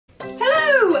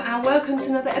and welcome to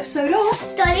another episode of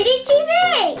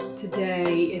DollyDTV!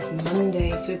 Today is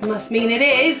Monday, so it must mean it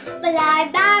is Bye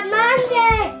Bye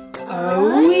Monday!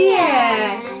 Oh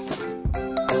yes!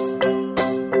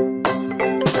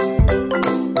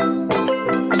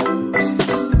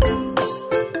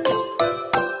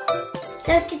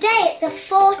 So today it's the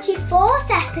 44th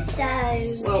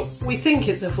episode. Well, we think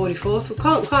it's the 44th, we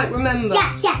can't quite remember.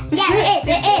 Yeah,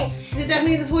 it is. Is it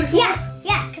definitely the 44th?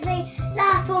 Yeah, because the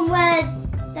last one was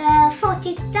the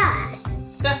 43rd.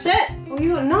 That's it? Well, you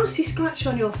got a nasty scratch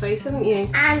on your face, haven't you?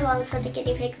 And one for the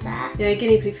guinea pigs there. Yeah,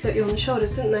 guinea pigs got you on the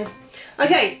shoulders, didn't they?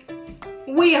 Okay,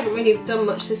 we haven't really done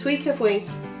much this week, have we?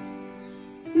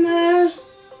 No.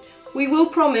 We will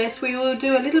promise we will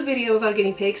do a little video of our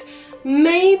guinea pigs.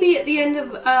 Maybe at the end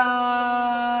of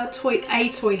a toy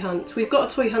hunt. We've got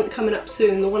a toy hunt coming up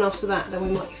soon. The one after that, then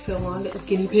we might film our little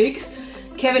guinea pigs.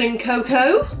 Kevin and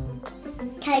Coco.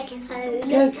 Coco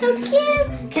looks so cute.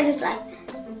 Kevin's like...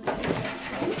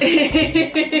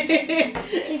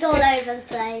 He's all over the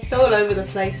place. He's all over the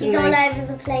place, isn't He's he? all over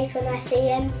the place when I see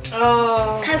him.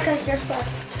 Oh. Coco's just like...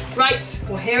 Right,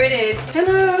 well here it is.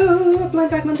 Hello, Blind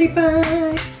Bag Monday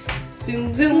Bag.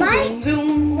 Zoom, zoom, zoom,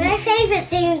 zoom. My favourite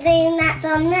Zoom that's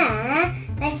on there,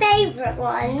 my favourite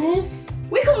ones.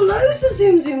 We've got loads of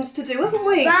Zoom Zooms to do, haven't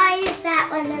we? Right, that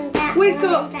one and that We've one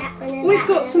got and that one and we've that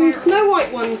got one some and that Snow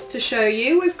White ones to show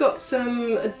you. We've got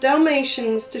some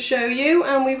Dalmatians to show you,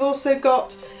 and we've also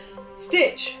got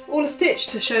Stitch, all a Stitch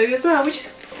to show you as well, which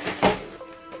is.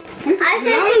 I was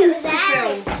hoping it was loads to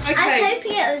Ariel. film. I was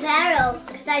hoping it was Ariel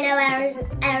because I know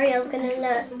Ariel's gonna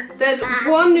look. There's bad.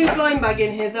 one new blind bag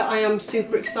in here that I am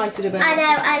super excited about. I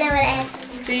know what it is.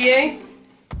 Do you?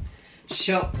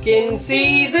 Shopkins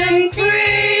Season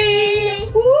 3!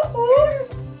 Woo -hoo.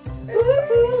 Woo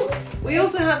 -hoo. We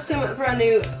also have some brand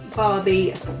new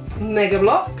Barbie Mega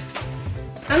Bloks.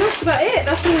 And that's about it.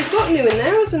 That's all we've got new in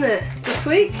there, isn't it? This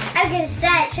week. I'm gonna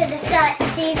search for the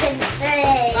season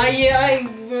 3.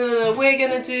 We're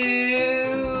gonna do.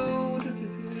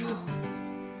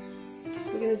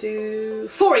 We're gonna do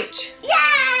 4 each.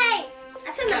 Yay!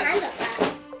 I put my hand up there.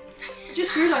 I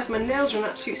just realised my nails are an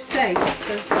absolute state,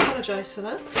 so I apologise for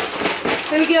that.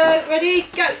 Here we go. Ready?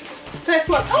 Go. First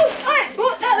one. Oh, alright.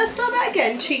 Let's start that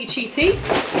again. Cheaty.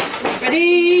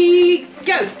 Ready?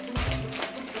 Go.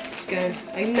 She's going.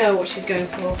 I know what she's going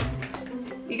for.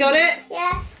 You got it?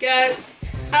 Yeah. Go.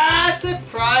 Ah,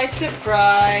 surprise,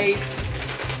 surprise.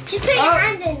 Just put your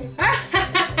hand in.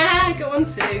 Got one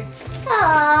too.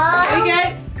 Aww. There we go.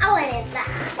 I wanted that.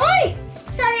 Oi!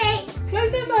 Sorry. Close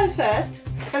those eyes first,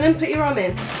 and then put your arm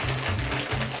in.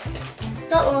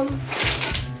 Got one.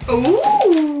 Ooh!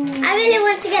 I really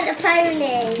want to get the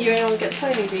pony. You really want to get the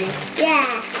pony, do you?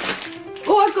 Yeah.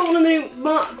 Oh, I've got one of the new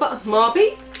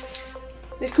Barbie.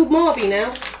 It's called Barbie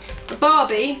now. The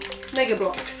Barbie Mega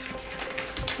Bloks.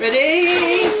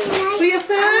 Ready? For your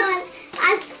third?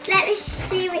 Let me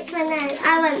see which one that is. I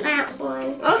want that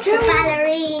one. Okay. The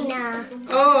ballerina.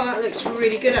 Oh, that looks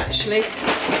really good actually.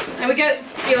 There we go.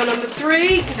 You're number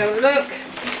 3. Go look.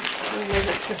 Move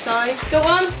it to the side. Go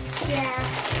on. Yeah.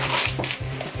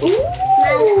 Ooh, My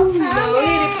little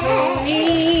little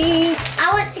pony. I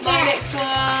want to My get next a one.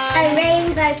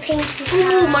 rainbow pinky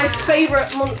Ooh, my car. favourite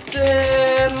Monster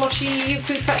Moshi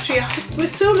Food Factory.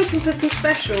 We're still looking for some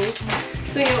specials.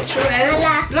 So you know what your is.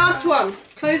 Last one.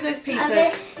 Close those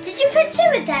peepers. Did you put 2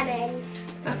 of them in?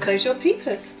 Now close your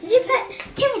peepers. Did you put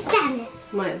 2 of them in?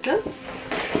 Might have done.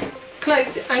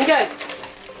 Close it and go.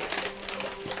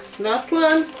 Last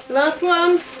one. Last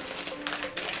one.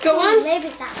 Go on. Maybe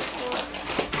that's one.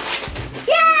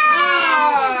 Yeah!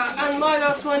 Ah, and my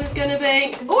last one is going to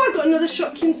be. Oh, I've got another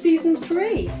Shopkins Season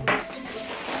 3.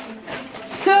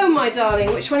 So, my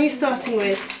darling, which one are you starting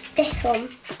with? This one.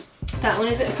 That one,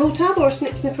 is it a pull tab or a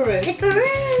snip snipperoo?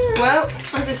 Snipperoo. Well,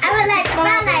 as I said, I would like it's the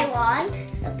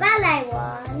a ballet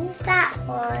one, that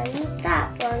one, that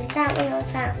one, that one,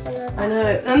 that one. I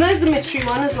know, and there's a mystery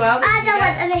one as well. I don't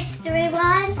want the mystery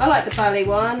one. I like the ballet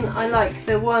one. I like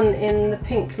the one in the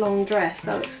pink long dress.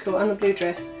 That looks cool, and the blue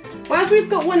dress. Well, as we've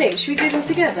got one each, should we do them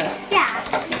together? Yeah.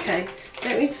 Okay.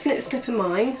 Don't need to snip in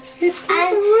mine. Snip.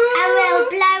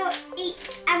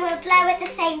 And we'll blow at the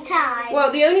same time. Well,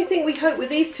 the only thing we hope with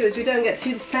these two is we don't get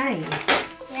two the same.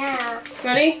 Yeah.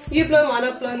 Ready? You blow mine,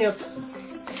 I've blown yours.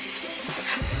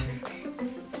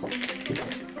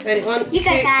 Ready? 1, You 2.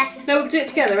 go first. No, we'll do it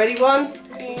together. Ready? 1,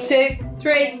 2,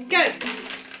 3, go.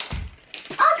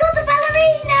 I got the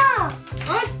ballerina.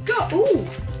 I've got. Ooh.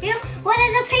 One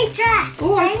in the pink dress.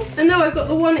 Oh, I know. I've got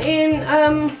the one in.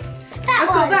 I've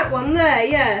got that one there.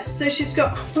 Yeah. So she's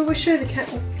got. Well, we'll show the cat.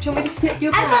 Do you want me to snip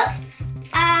your back?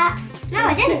 No,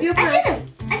 I didn't. Snip your back.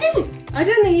 I didn't. I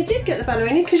don't think you did get the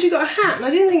ballerina because you got a hat, and I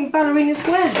didn't think ballerinas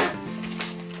wear hats.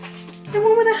 Is there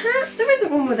one with a hat? There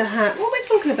isn't one with a hat. What am I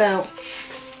talking about?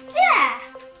 Yeah.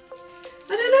 I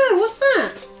don't know. What's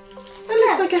that? That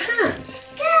looks like a hat.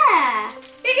 Yeah.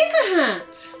 It is a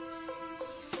hat.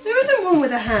 There isn't one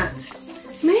with a hat.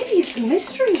 Maybe it's the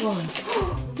mystery one.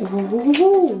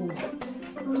 Ooh.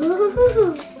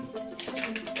 Ooh.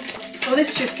 Well,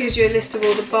 this just gives you a list of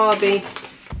all the Barbie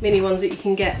mini ones that you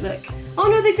can get. Look. Oh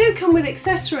no, they do come with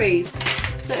accessories.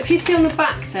 Look, if you see on the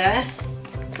back there,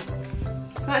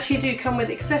 they actually do come with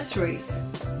accessories.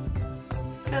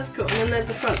 That's cool. And then there's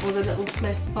the front, all the little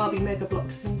Barbie Mega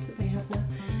Bloks things that they have now.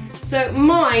 So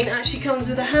mine actually comes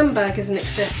with a handbag as an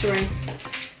accessory,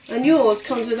 and yours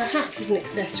comes with a hat as an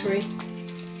accessory.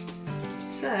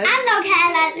 So. And long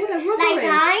hair like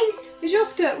mine. Is your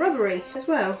skirt rubbery as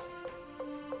well?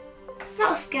 It's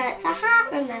not a skirt, it's a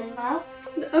hat, remember?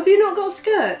 Have you not got a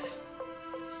skirt?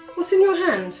 What's in your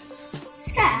hand?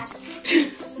 Skirt.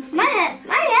 my hair.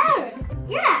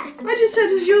 Yeah. I just said,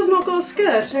 has yours not got a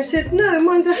skirt? And I said, no,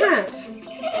 mine's a hat.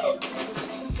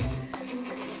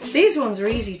 These ones are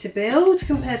easy to build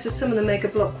compared to some of the Mega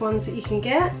Block ones that you can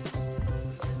get.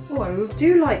 Oh, I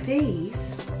do like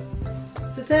these.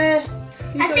 So there,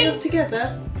 you've got yours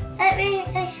together.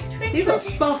 You've got a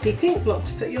sparkly pink block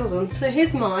to put yours on. So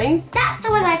here's mine. That's the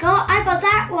one I got. I got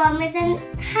that one with a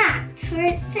hat for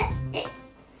it.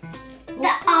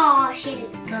 Oh, she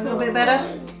looks cool. Is that a little bit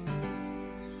better?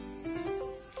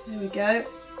 There we go.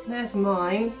 There's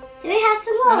mine. Do we have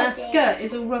some more? And our skirt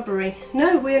is all rubbery.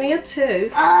 No, we only had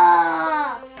 2.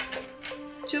 Oh.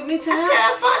 Do you want me to help?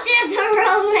 I put the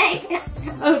wrong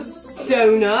Oh,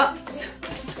 donuts.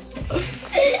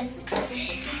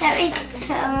 Let me put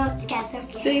them all together.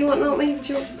 Do you want me?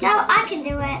 Do you want... No, I can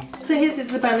do it. So here's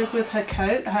Isabella's with her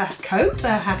coat, her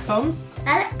hat on.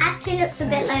 That actually looks a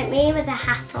bit like me with a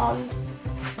hat on.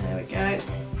 There we go.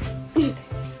 You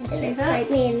see It looks that? like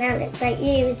me and that looks like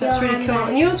you with That's your really cool. handbag.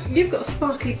 And yours, you've got a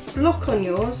sparkly block on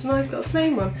yours, and I've got a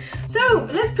plain one. So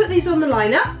let's put these on the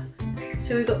lineup.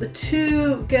 So we've got the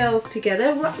 2 girls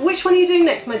together. Which one are you doing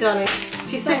next, my darling?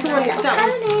 It's your second one.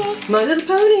 That one. My Little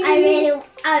Pony.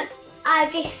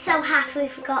 I'd be so happy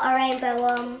if we got a rainbow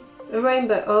one. A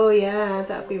rainbow. Oh yeah,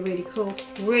 that'd be really cool.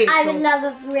 Really cool. I would love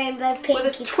a rainbow pink. Well,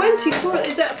 there's 24.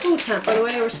 Is that a full tab, by the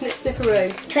way, or a snip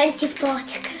snipperoo? 24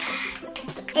 to collect.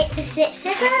 It's a snip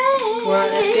snipperoo. Right,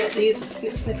 let's get these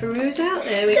snip snipperoos out.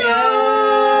 There we go.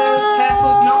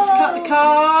 Careful not to cut the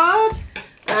card.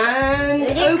 And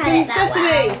open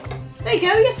sesame. There you go.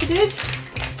 Yes, I did.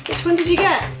 Which one did you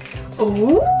get?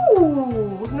 Ooh,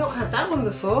 we've not had that one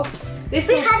before. This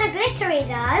We've had a glittery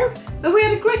though. Oh, we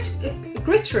had a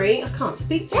glittery. I can't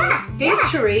speak to Yeah,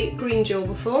 glittery green jewel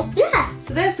before. Yeah.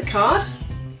 So there's the card.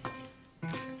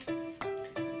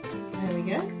 There we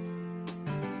go.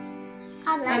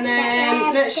 And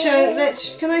then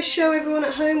can I show everyone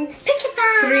at home? Pinkie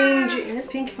Pie. Green jewel.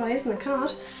 Pinkie Pie isn't a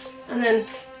card. And then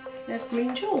there's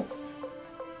green jewel.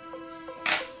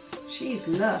 She's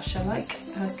lush. I like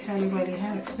her curly wavy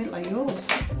hair. It's a bit like yours.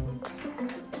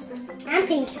 And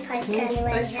Pinkie Pie's curly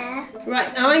wavy hair.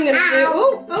 Right, now I'm going to do...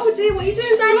 Oh dear, what are you doing?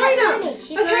 She's to the my pet lineup? pony.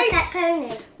 She's my pet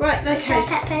pony. Right, She's my okay.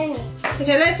 pet pony.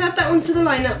 Okay, let's add that one to the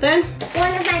lineup then.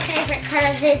 One of my favourite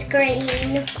colours is green.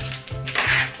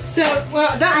 So,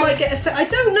 well, that might get affected. I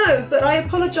don't know, but I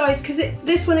apologise because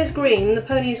this one is green, the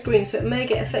pony is green, so it may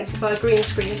get affected by a green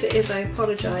screen. If it is, I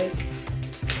apologise.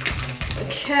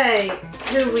 Okay,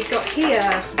 who have we got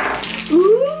here?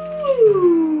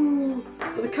 Ooh!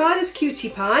 Well, the card is Cutie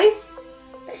Pie.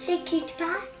 Let's see Cutie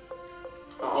Pie.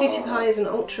 Cutie Pie is an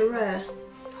ultra rare.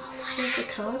 Here's the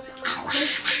card.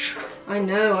 I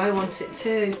know, I want it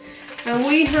too. And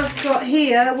we have got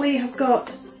here,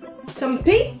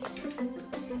 Dumpy.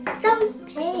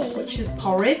 Dumpy. Which is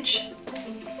porridge.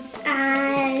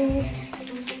 And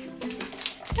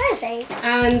where is he?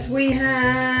 And we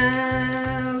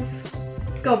have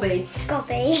Gobby.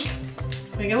 Gobby.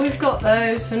 There we go, we've got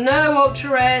those. So no ultra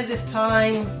rares this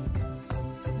time.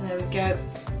 There we go.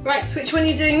 Right, which one are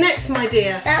you doing next, my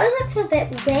dear? That one looks a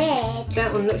bit weird.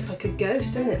 That one looks like a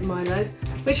ghost, doesn't it, Milo?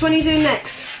 Which one are you doing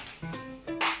next?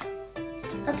 I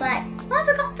was like, well,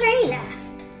 I've got 3 left.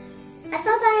 I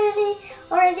thought I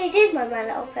already did My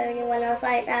Little Pony when I was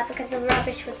like that because the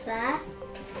rubbish was there.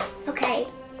 Okay,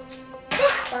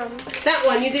 this one. That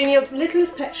one, you're doing your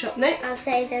Littlest Pet Shop next. I'm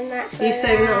saving that for You're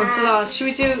saving that one to last. Should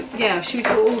we do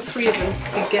all 3 of them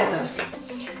together?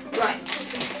 Right.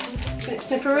 Snip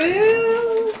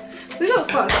snipperoo. We've got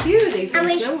quite a few of these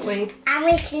ones, haven't we? And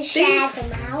we can share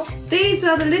them out. These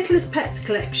are the Littlest Pets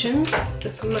collection.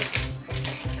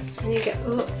 And you get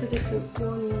lots of different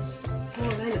ones. Oh,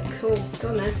 they look cool. Go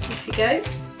on then, off you go.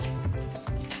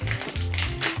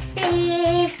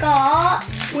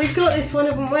 We've got this one,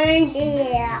 haven't we?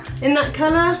 Yeah. In that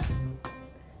colour?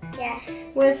 Yes.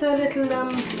 Where's her little,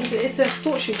 it's a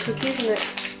fortune cookie, isn't it?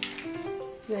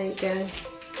 There you go.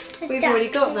 We've already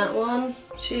got that one.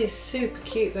 She is super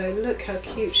cute though. Look how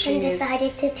cute she is. I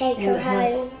decided to take her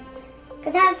home.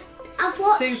 Because I've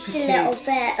watched a little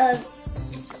bit of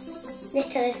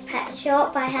Littlest Pet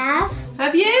Shop, I have.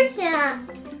 Have you? Yeah.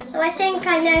 So I think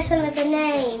I know some of the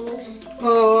names.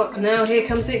 Oh, now here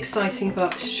comes the exciting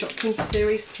part. Shopkins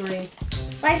Series 3.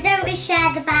 Why don't we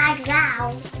share the bags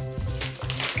out?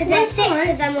 Because there's 6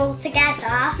 of them all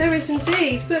together. There is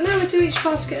indeed, but now we do each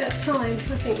basket at a time.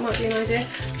 I think might be an idea.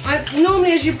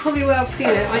 Normally, as you probably will have seen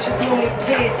it, I just normally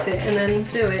pierce it and then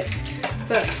do it.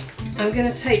 But I'm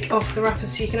going to take off the wrapper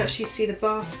so you can actually see the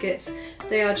baskets.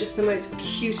 They are just the most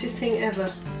cutest thing ever.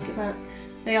 Look at that.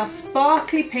 They are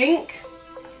sparkly pink.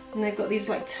 And they've got these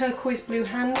like turquoise blue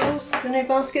handles, the new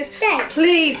baskets. Yeah.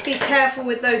 Please be careful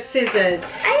with those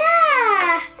scissors. Oh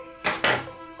yeah!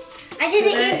 I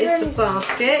didn't There is the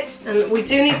basket, and we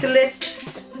do need the list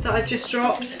that I've just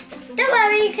dropped. Don't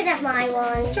worry, you can have my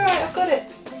one. It's alright, I've got it.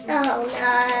 Oh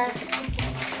no.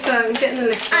 So I'm getting the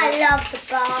list. I love the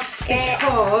basket.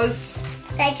 Because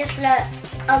they just look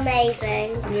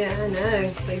amazing. Yeah, I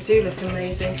know. They do look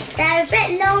amazing. They're a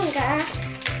bit longer.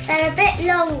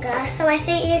 So I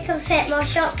think you can fit more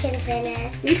Shopkins in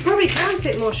it. You probably can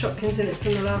fit more Shopkins in it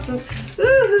from the last ones.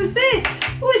 Ooh, who's this?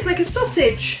 Oh, it's like a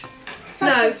sausage.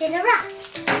 Sausage in a wrap.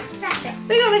 Wrap it.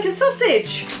 They got like a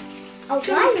sausage. A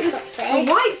white sausage? A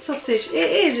white sausage.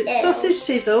 It is. It's sausage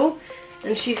sizzle.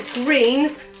 And she's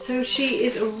green, so she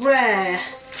is rare.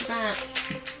 Look at that.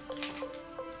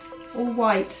 All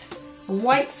white. A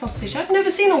white sausage. I've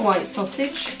never seen a white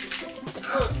sausage.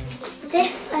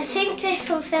 I think this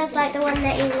one feels like the one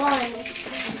that you want.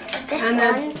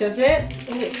 Does it?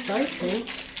 Oh, exciting.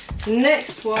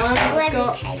 Next one, I've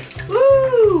got...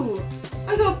 Ooh!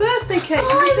 I got a birthday cake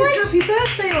because it says happy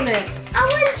birthday on it. I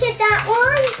wanted that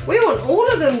one. We want all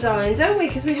of them, darling, don't we?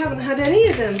 Because we haven't had any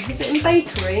of them. Is it in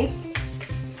bakery?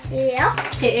 Yeah.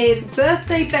 It is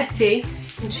Birthday Betty,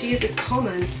 and she is a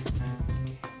common.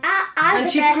 And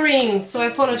she's green, so I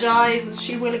apologise.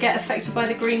 She will get affected by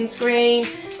the green screen.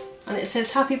 And it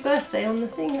says happy birthday on the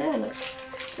thing there, look.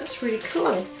 That's really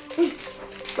cool.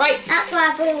 Right. That's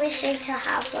why I've been wishing to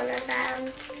have one of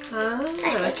them.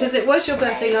 Ah, because it was your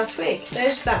birthday last week.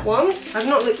 There's that one. I've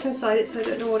not looked inside it, so I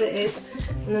don't know what it is.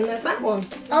 And then there's that one.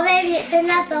 Or maybe it's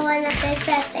another one of those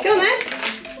birthday. Go on then.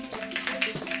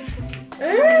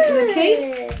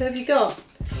 Looky. What have you got?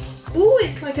 Ooh,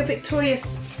 it's like a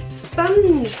Victoria's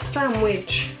sponge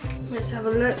sandwich. Let's have a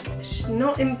look. It's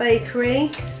not in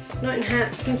bakery. Not in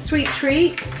hats and sweet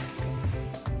treats.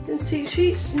 And sweet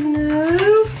treats,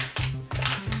 no.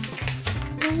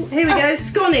 Oh, here we go,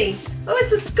 scone. Oh,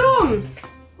 it's a scone.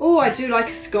 Oh, I do like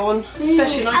a scone,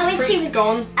 especially a nice fruit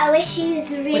scone. I wish she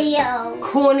was real. With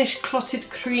Cornish clotted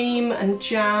cream and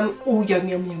jam. Oh, yum,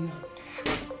 yum, yum, yum.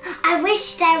 I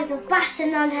wish there was a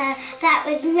button on her that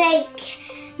would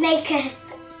make her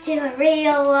do a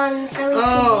real one, so we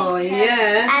can eat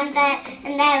yeah.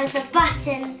 And there was a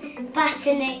button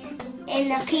in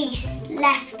the piece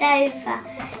left over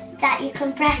that you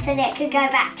can press and it could go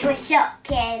back to a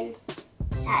Shopkin.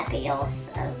 That'd be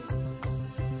awesome.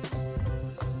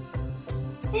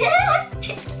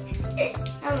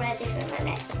 I'm ready for my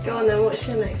next. Go on then, what's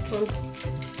your next one?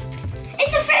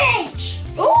 It's a fridge!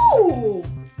 Ooh!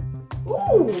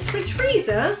 Ooh, fridge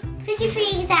freezer? Fridge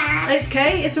freezer.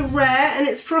 Okay, it's a rare and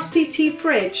it's frosty tea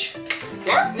fridge. Look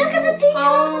at the detail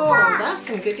on the back. That's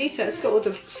some good detail. It's got all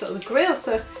the sort of the grill.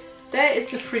 So there is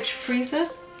the fridge freezer,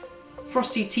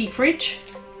 frosty tea fridge,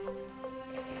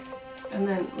 and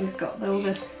then we've got all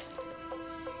the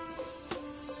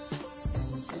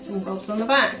bits and bobs on the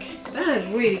back. They're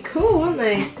really cool, aren't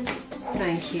they?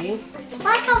 Thank you.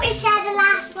 Why can't we share the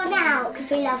last one out? Because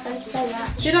we love them so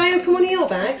much. Did I open one of your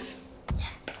bags?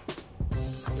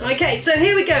 Okay, so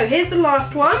here we go. Here's the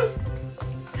last one.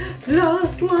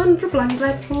 Last one for Blank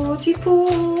Black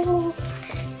 44.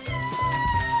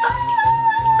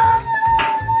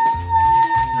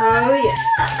 Oh yes.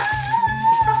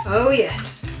 Oh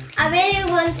yes. I really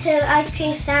want an ice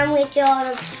cream sandwich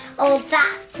or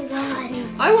that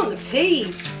one. I want the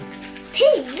peas.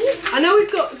 Peas? I know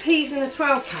we've got the peas in a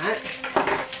 12 pack,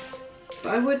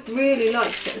 but I would really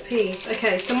like to get the peas.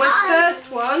 Okay, so my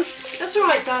first one. That's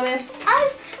alright, darling. I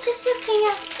was just looking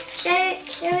at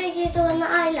showing you the one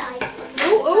that I like.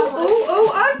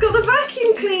 Oh, I've got the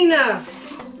vacuum cleaner.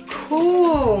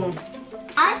 Cool.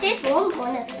 I did want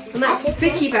one of them. And that's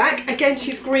Vicky back. Again,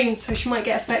 she's green, so she might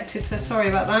get affected, so sorry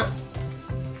about that.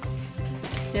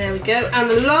 There we go. And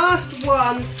the last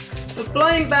one, the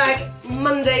Blind Bag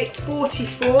Monday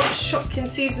 44, Shopkins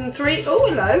Season 3. Oh,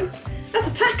 hello. That's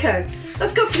a taco.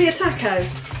 That's got to be a taco.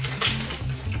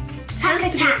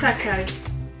 Has to be a taco.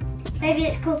 Maybe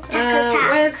it's called taco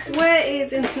tax. Where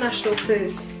is International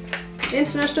Foods?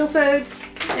 International Foods.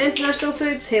 International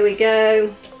Foods. Here we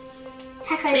go.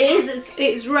 Taco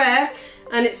It's rare,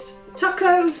 and it's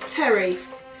taco terry.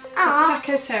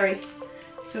 Taco terry.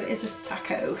 So it is a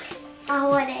taco. I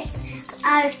want it.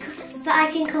 But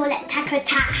I can call it taco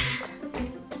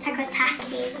taco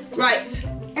tacky. Right.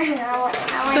 I want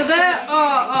So there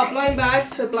are our blind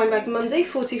bags for Blind Bag Monday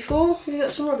 44. You've got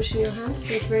some rubbish in your hand.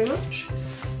 Thank you very much.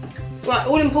 Right,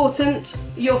 all important.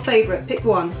 Your favourite. Pick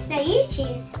one. No, you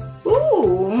choose.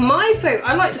 Ooh, my favourite.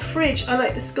 I like the fridge. I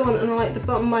like the scone, and I like the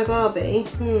bottom of my Barbie.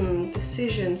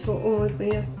 Decisions. What would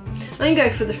be? I can go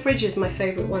for the fridge is my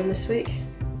favourite one this week.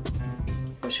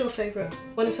 What's your favourite?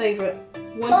 One favourite.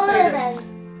 All of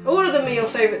them. All of them are your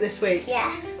favourite this week?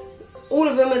 Yeah. All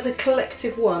of them as a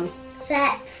collective one?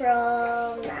 Except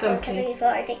from that one, because we've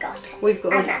already got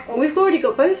it. We've already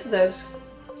got both of those.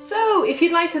 So if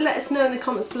you'd like to let us know in the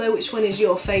comments below which one is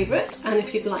your favourite, and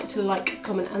if you'd like to like,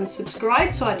 comment and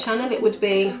subscribe to our channel, it would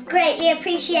be greatly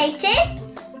appreciated.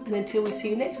 And until we see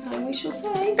you next time, we shall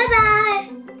say bye-bye.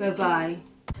 Bye-bye.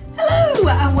 Hello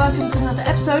and welcome to another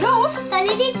episode of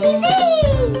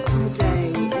DollyDTV.